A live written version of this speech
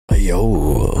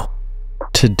Yo,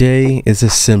 today is a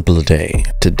simple day.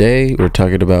 Today we're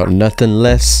talking about nothing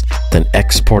less than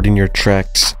exporting your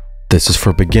tracks. This is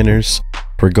for beginners.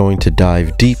 We're going to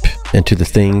dive deep into the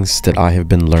things that I have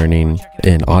been learning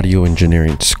in audio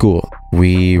engineering school.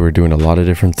 We were doing a lot of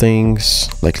different things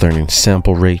like learning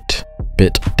sample rate,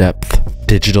 bit depth,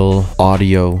 digital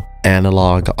audio,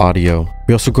 analog audio.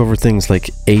 We also go over things like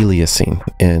aliasing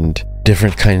and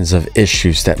different kinds of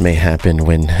issues that may happen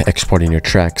when exporting your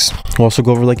tracks. We'll also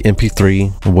go over like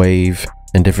MP3, wave,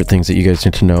 and different things that you guys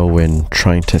need to know when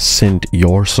trying to send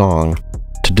your song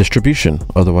to distribution,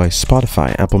 otherwise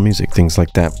Spotify, Apple Music, things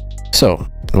like that. So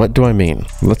what do I mean?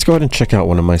 Let's go ahead and check out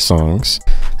one of my songs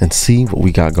and see what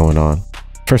we got going on.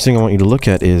 First thing I want you to look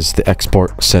at is the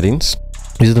export settings.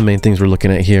 These are the main things we're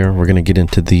looking at here. We're going to get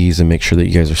into these and make sure that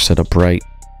you guys are set up right.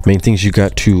 Main things you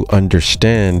got to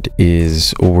understand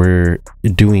is we're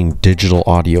doing digital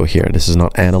audio here. This is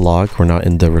not analog. We're not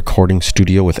in the recording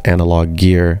studio with analog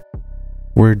gear.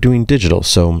 We're doing digital,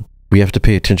 so we have to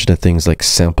pay attention to things like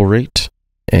sample rate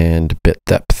and bit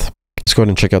depth. Let's go ahead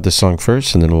and check out this song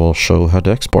first, and then we'll show how to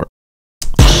export.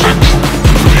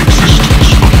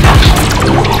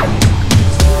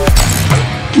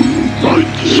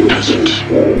 Mindless peasant,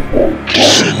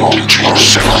 descend into your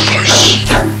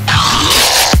sacrifice.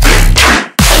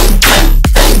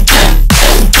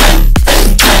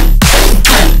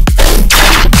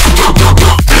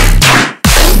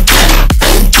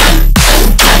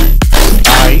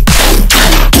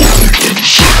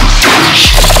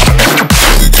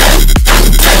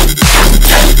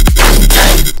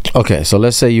 Okay, so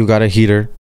let's say you got a heater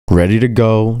ready to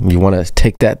go. You want to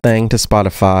take that thing to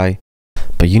Spotify,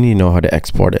 but you need to know how to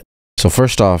export it. So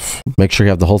first off, make sure you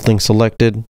have the whole thing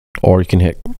selected, or you can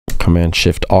hit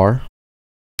Command-Shift-R.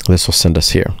 This will send us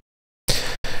here.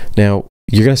 Now,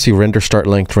 you're going to see render start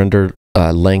length, render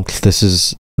length. This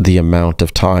is the amount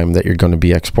of time that you're going to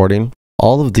be exporting.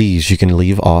 All of these you can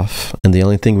leave off, and the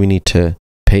only thing we need to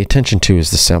pay attention to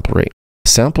is the sample rate.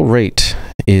 Sample rate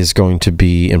is going to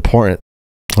be important.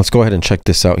 Let's go ahead and check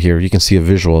this out here. You can see a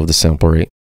visual of the sample rate.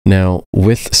 Now,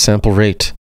 with sample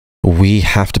rate, we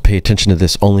have to pay attention to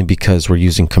this only because we're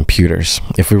using computers.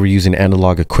 If we were using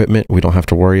analog equipment, we don't have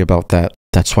to worry about that.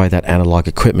 That's why that analog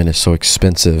equipment is so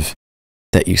expensive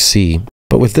that you see.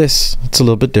 But with this, it's a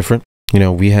little bit different. You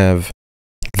know, we have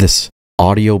this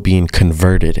audio being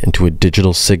converted into a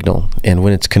digital signal. And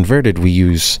when it's converted, we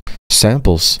use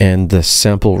samples. And the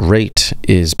sample rate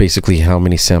is basically how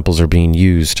many samples are being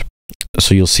used.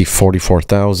 So you'll see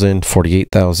 44,000,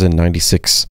 48,000,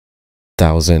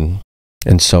 96,000,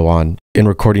 and so on. In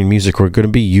recording music, we're going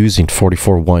to be using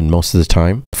 44.1 most of the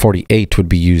time. 48 would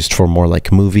be used for more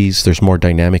like movies. There's more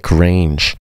dynamic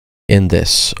range in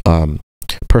this.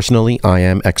 Personally, I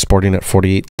am exporting at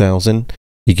 48,000.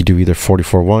 You could do either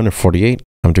 44.1 or 48.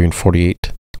 I'm doing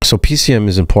 48. So PCM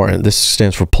is important. This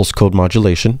stands for pulse code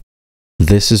modulation.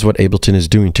 This is what Ableton is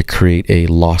doing to create a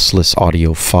lossless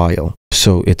audio file.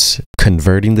 So it's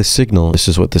converting the signal. This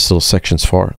is what this little section's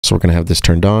for. So we're going to have this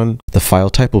turned on. The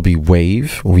file type will be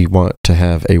WAV. We want to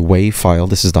have a WAV file.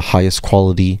 This is the highest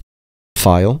quality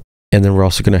file. And then we're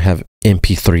also going to have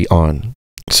MP3 on.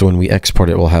 So when we export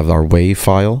it, we'll have our WAV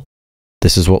file.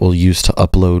 This is what we'll use to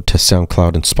upload to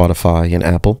SoundCloud and Spotify and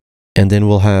Apple. And then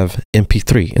we'll have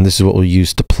MP3. And this is what we'll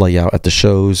use to play out at the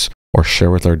shows or share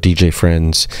with our DJ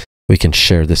friends. We can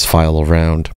share this file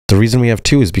around. The reason we have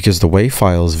two is because the WAV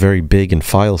file is very big in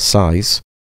file size.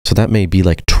 So that may be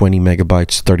like 20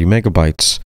 megabytes, 30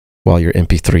 megabytes, while your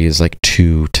MP3 is like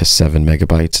 2 to 7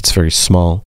 megabytes. It's very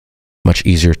small, much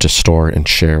easier to store and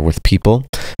share with people.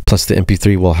 Plus the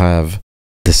MP3 will have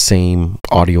the same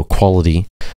audio quality.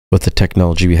 With the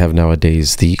technology we have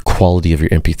nowadays, the quality of your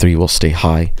MP3 will stay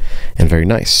high and very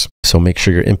nice. So make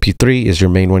sure your MP3 is your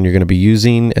main one you're going to be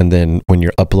using. And then when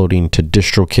you're uploading to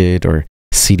DistroKid or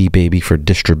CD Baby for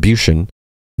distribution,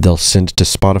 they'll send it to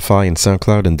Spotify and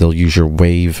SoundCloud, and they'll use your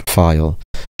WAV file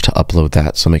to upload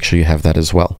that. So make sure you have that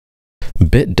as well.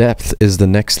 Bit depth is the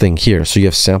next thing here. So you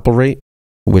have sample rate,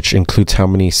 which includes how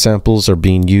many samples are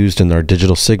being used in our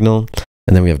digital signal.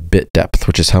 And then we have bit depth,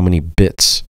 which is how many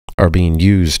bits are being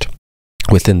used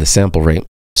within the sample rate.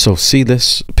 So see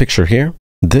this picture here?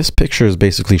 This picture is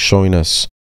basically showing us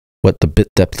what the bit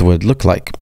depth would look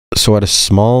like. So at a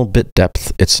small bit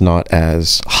depth, it's not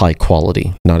as high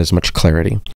quality, not as much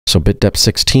clarity. So bit depth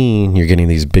 16, you're getting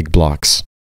these big blocks.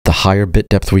 The higher bit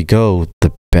depth we go,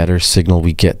 the better signal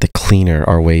we get, the cleaner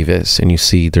our wave is. And you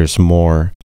see there's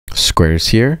more squares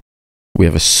here. We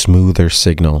have a smoother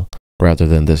signal rather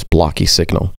than this blocky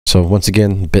signal. So once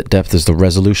again, bit depth is the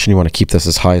resolution. You want to keep this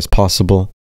as high as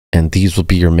possible. And these will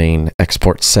be your main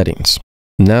export settings.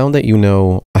 now that you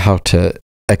know how to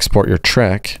export your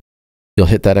track, you'll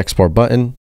hit that export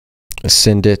button,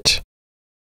 send it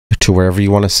to wherever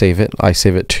you want to save it. I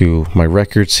save it to my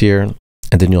records here,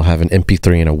 and then you'll have an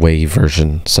MP3 and a WAV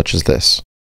version such as this.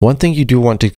 One thing you do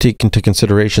want to take into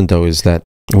consideration though is that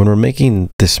when we're making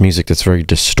this music that's very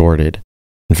distorted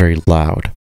and very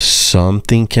loud,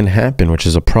 something can happen, which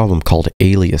is a problem called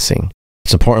aliasing.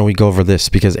 It's important we go over this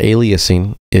because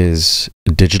aliasing is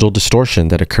digital distortion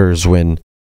that occurs when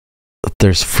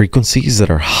there's frequencies that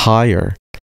are higher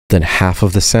than half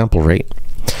of the sample rate.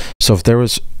 So if there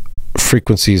was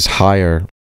frequencies higher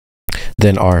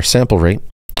than our sample rate,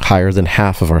 higher than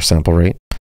half of our sample rate,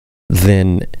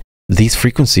 then these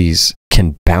frequencies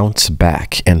can bounce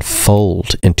back and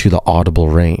fold into the audible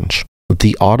range.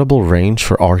 The audible range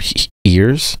for our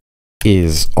ears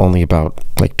is only about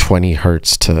like 20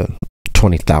 hertz to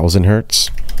 20,000 hertz.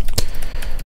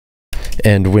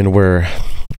 And when we're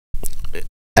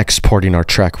exporting our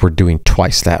track, we're doing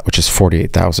twice that, which is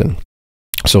 48,000.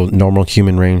 So normal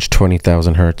human range,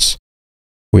 20,000 hertz.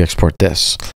 We export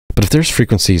this. But if there's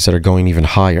frequencies that are going even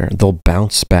higher, they'll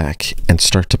bounce back and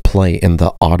start to play in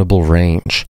the audible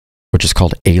range, which is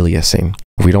called aliasing.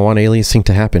 We don't want aliasing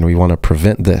to happen. We want to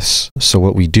prevent this. So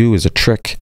what we do is a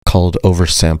trick called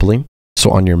oversampling. So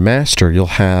on your master, you'll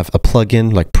have a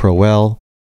plugin like Pro-L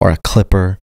or a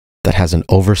clipper that has an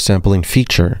oversampling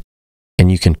feature,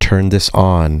 and you can turn this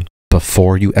on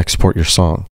before you export your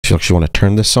song. If you actually want to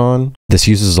turn this on, this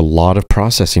uses a lot of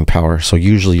processing power. So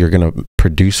usually you're going to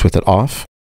produce with it off,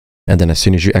 and then as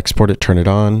soon as you export it, turn it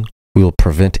on. We will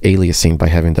prevent aliasing by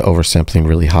having the oversampling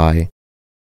really high.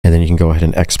 And then you can go ahead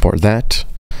and export that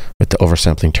with the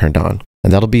oversampling turned on.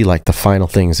 And that'll be like the final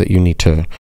things that you need to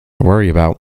worry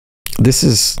about. This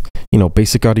is,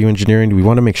 basic audio engineering. We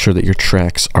want to make sure that your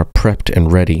tracks are prepped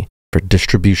and ready for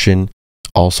distribution.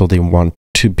 Also, they want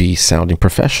to be sounding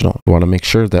professional. We want to make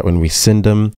sure that when we send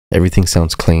them, everything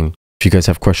sounds clean. If you guys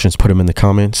have questions, put them in the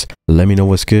comments. Let me know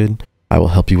what's good. I will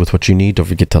help you with what you need. Don't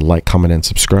forget to like, comment, and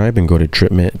subscribe, and go to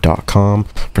dripment.com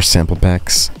for sample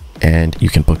packs, and you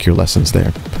can book your lessons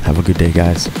there. Have a good day,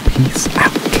 guys. Peace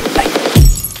out. Bye.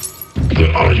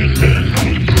 The Iron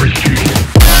Man will break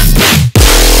you.